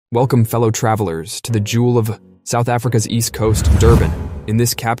Welcome, fellow travelers, to the jewel of South Africa's east coast, Durban. In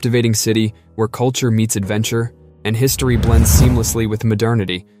this captivating city, where culture meets adventure and history blends seamlessly with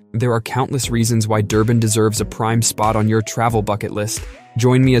modernity, there are countless reasons why Durban deserves a prime spot on your travel bucket list.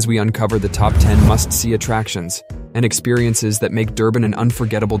 Join me as we uncover the top 10 must-see attractions and experiences that make Durban an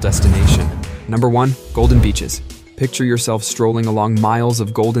unforgettable destination. Number 1. Golden Beaches. Picture yourself strolling along miles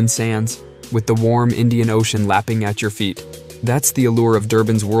of golden sands, with the warm Indian Ocean lapping at your feet. That's the allure of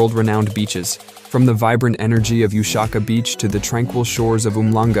Durban's world-renowned beaches. From the vibrant energy of uShaka Beach to the tranquil shores of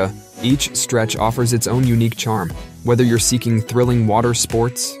Umhlanga, each stretch offers its own unique charm. Whether you're seeking thrilling water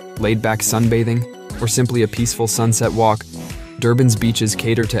sports, laid-back sunbathing, or simply a peaceful sunset walk, Durban's beaches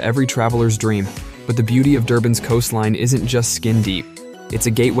cater to every traveler's dream. But the beauty of Durban's coastline isn't just skin-deep. It's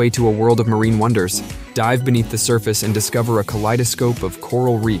a gateway to a world of marine wonders. Dive beneath the surface and discover a kaleidoscope of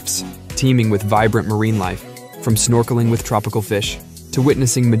coral reefs, teeming with vibrant marine life. From snorkeling with tropical fish to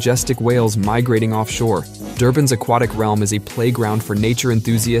witnessing majestic whales migrating offshore, Durban's aquatic realm is a playground for nature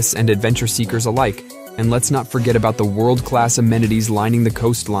enthusiasts and adventure seekers alike. And let's not forget about the world-class amenities lining the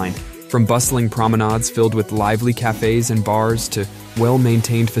coastline. From bustling promenades filled with lively cafes and bars to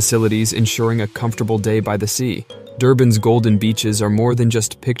well-maintained facilities ensuring a comfortable day by the sea, Durban's golden beaches are more than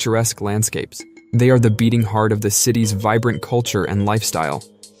just picturesque landscapes. They are the beating heart of the city's vibrant culture and lifestyle.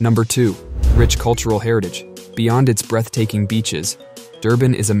 Number 2. Rich cultural heritage. Beyond its breathtaking beaches,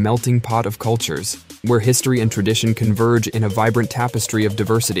 Durban is a melting pot of cultures, where history and tradition converge in a vibrant tapestry of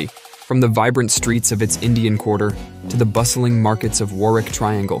diversity. From the vibrant streets of its Indian Quarter to the bustling markets of Warwick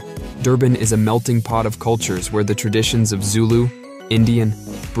Triangle, Durban is a melting pot of cultures where the traditions of Zulu, Indian,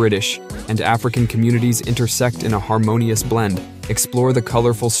 British, and African communities intersect in a harmonious blend. Explore the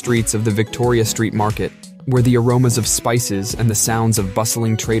colorful streets of the Victoria Street Market, where the aromas of spices and the sounds of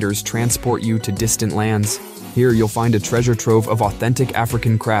bustling traders transport you to distant lands. Here you'll find a treasure trove of authentic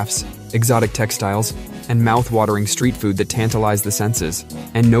African crafts, exotic textiles, and mouth-watering street food that tantalize the senses.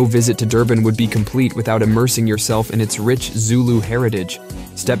 And no visit to Durban would be complete without immersing yourself in its rich Zulu heritage.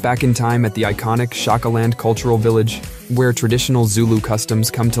 Step back in time at the iconic Shakaland Cultural Village, where traditional Zulu customs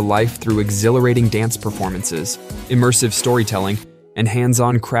come to life through exhilarating dance performances, immersive storytelling, and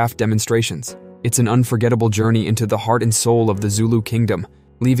hands-on craft demonstrations. It's an unforgettable journey into the heart and soul of the Zulu kingdom,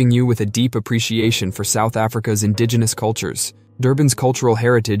 leaving you with a deep appreciation for South Africa's indigenous cultures. Durban's cultural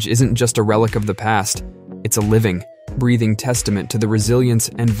heritage isn't just a relic of the past, it's a living, breathing testament to the resilience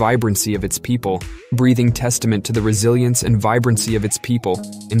and vibrancy of its people.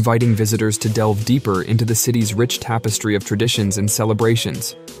 Inviting visitors to delve deeper into the city's rich tapestry of traditions and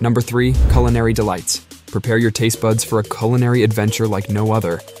celebrations. Number 3. Culinary delights. Prepare your taste buds for a culinary adventure like no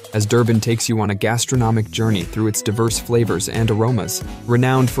other, as Durban takes you on a gastronomic journey through its diverse flavors and aromas.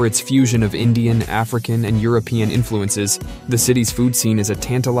 Renowned for its fusion of Indian, African, and European influences, the city's food scene is a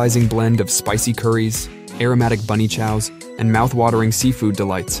tantalizing blend of spicy curries, aromatic bunny chows, and mouth-watering seafood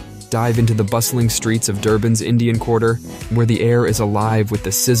delights. Dive into the bustling streets of Durban's Indian Quarter, where the air is alive with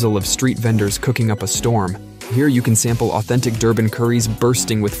the sizzle of street vendors cooking up a storm. Here you can sample authentic Durban curries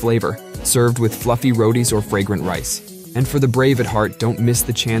bursting with flavor, served with fluffy rotis or fragrant rice. And for the brave at heart, don't miss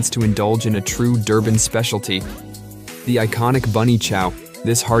the chance to indulge in a true Durban specialty, the iconic bunny chow.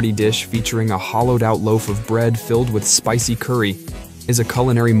 This hearty dish, featuring a hollowed-out loaf of bread filled with spicy curry, is a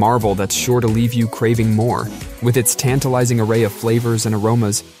culinary marvel that's sure to leave you craving more. With its tantalizing array of flavors and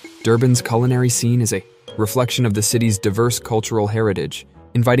aromas, Durban's culinary scene is a reflection of the city's diverse cultural heritage,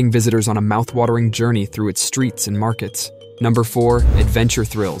 inviting visitors on a mouth-watering journey through its streets and markets. Number 4. Adventure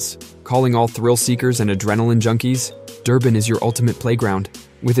thrills. Calling all thrill seekers and adrenaline junkies, Durban is your ultimate playground.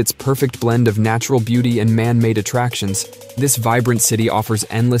 With its perfect blend of natural beauty and man-made attractions, this vibrant city offers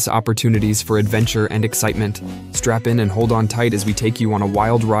endless opportunities for adventure and excitement. Strap in and hold on tight as we take you on a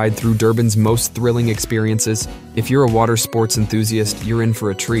wild ride through Durban's most thrilling experiences. If you're a water sports enthusiast, you're in for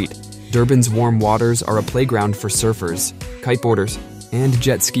a treat. Durban's warm waters are a playground for surfers, kiteboarders, and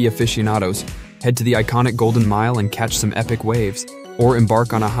jet ski aficionados. Head to the iconic Golden Mile and catch some epic waves, or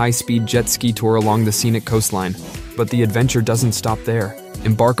embark on a high-speed jet ski tour along the scenic coastline. But the adventure doesn't stop there.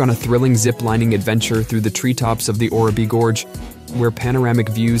 Embark on a thrilling zip-lining adventure through the treetops of the Orobi Gorge, where panoramic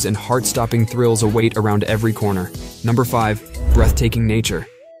views and heart-stopping thrills await around every corner. Number 5. Breathtaking nature.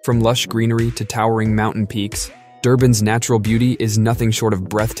 From lush greenery to towering mountain peaks, Durban's natural beauty is nothing short of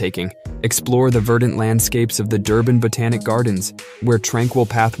breathtaking. Explore the verdant landscapes of the Durban Botanic Gardens, where tranquil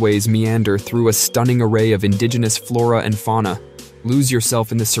pathways meander through a stunning array of indigenous flora and fauna. Lose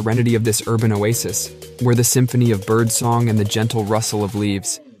yourself in the serenity of this urban oasis, where the symphony of birdsong and the gentle rustle of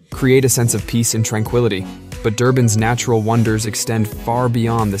leaves create a sense of peace and tranquility. But Durban's natural wonders extend far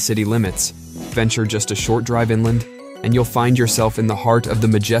beyond the city limits. Venture just a short drive inland, and you'll find yourself in the heart of the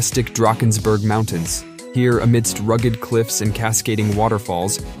majestic Drakensberg Mountains. Here, amidst rugged cliffs and cascading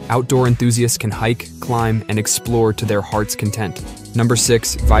waterfalls, outdoor enthusiasts can hike, climb, and explore to their heart's content. Number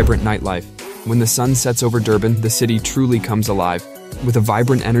 6. Vibrant nightlife. When the sun sets over Durban, the city truly comes alive, with a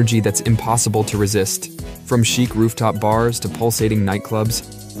vibrant energy that's impossible to resist. From chic rooftop bars to pulsating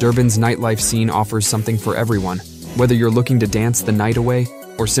nightclubs, Durban's nightlife scene offers something for everyone. Whether you're looking to dance the night away,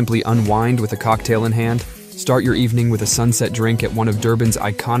 or simply unwind with a cocktail in hand, start your evening with a sunset drink at one of Durban's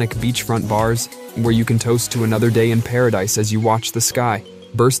iconic beachfront bars, where you can toast to another day in paradise as you watch the sky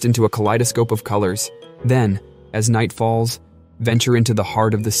burst into a kaleidoscope of colors. Then, as night falls, venture into the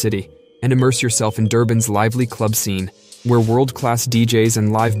heart of the city and immerse yourself in Durban's lively club scene, where world-class DJs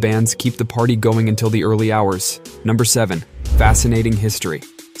and live bands keep the party going until the early hours. Number 7. Fascinating history.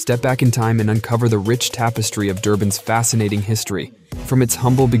 Step back in time and uncover the rich tapestry of Durban's fascinating history. From its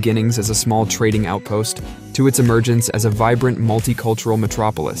humble beginnings as a small trading outpost to its emergence as a vibrant multicultural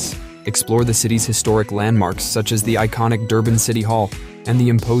metropolis, explore the city's historic landmarks such as the iconic Durban City Hall and the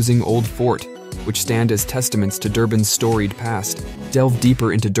imposing Old Fort, which stand as testaments to Durban's storied past. Delve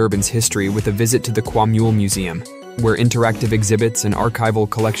deeper into Durban's history with a visit to the Kwamule Museum, where interactive exhibits and archival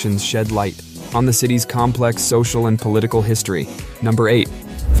collections shed light on the city's complex social and political history. Number 8.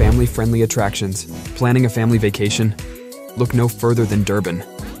 Family-friendly attractions. Planning a family vacation? Look no further than Durban,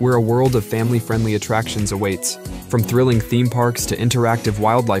 where a world of family-friendly attractions awaits. From thrilling theme parks to interactive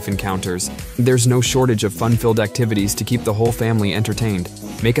wildlife encounters, there's no shortage of fun-filled activities to keep the whole family entertained.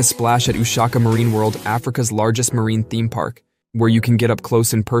 Make a splash at uShaka Marine World, Africa's largest marine theme park, where you can get up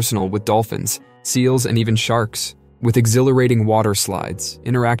close and personal with dolphins, seals, and even sharks. With exhilarating water slides,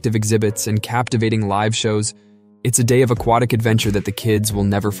 interactive exhibits, and captivating live shows, it's a day of aquatic adventure that the kids will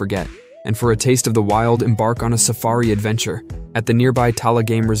never forget. And for a taste of the wild, embark on a safari adventure at the nearby Tala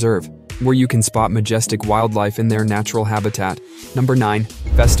Game Reserve, where you can spot majestic wildlife in their natural habitat. Number 9.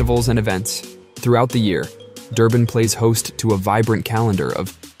 Festivals and events. Throughout the year, Durban plays host to a vibrant calendar of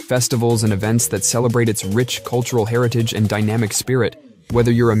festivals and events that celebrate its rich cultural heritage and dynamic spirit.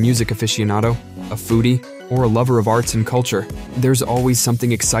 Whether you're a music aficionado, a foodie, or a lover of arts and culture, there's always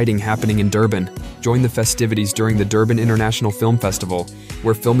something exciting happening in Durban. Join the festivities during the Durban International Film Festival,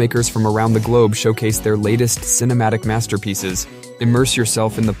 where filmmakers from around the globe showcase their latest cinematic masterpieces. Immerse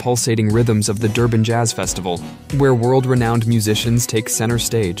yourself in the pulsating rhythms of the Durban Jazz Festival, where world-renowned musicians take center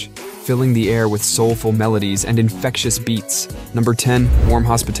stage, filling the air with soulful melodies and infectious beats. Number 10. Warm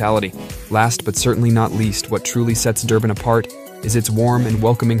hospitality. Last but certainly not least, what truly sets Durban apart is its warm and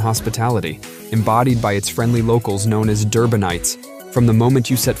welcoming hospitality, embodied by its friendly locals known as Durbanites. From the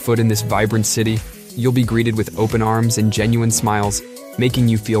moment you set foot in this vibrant city, you'll be greeted with open arms and genuine smiles, making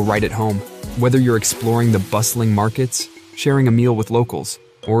you feel right at home. Whether you're exploring the bustling markets, sharing a meal with locals,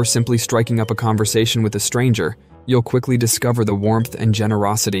 or simply striking up a conversation with a stranger, you'll quickly discover the warmth and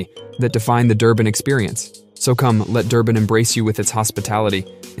generosity that define the Durban experience. So come, let Durban embrace you with its hospitality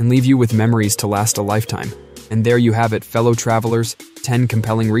and leave you with memories to last a lifetime. And there you have it, fellow travelers, 10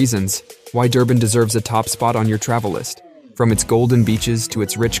 compelling reasons why Durban deserves a top spot on your travel list. From its golden beaches to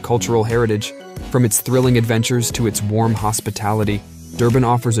its rich cultural heritage, from its thrilling adventures to its warm hospitality, Durban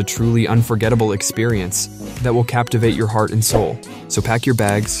offers a truly unforgettable experience that will captivate your heart and soul. So pack your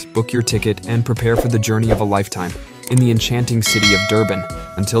bags, book your ticket, and prepare for the journey of a lifetime in the enchanting city of Durban.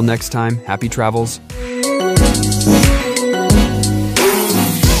 Until next time, happy travels.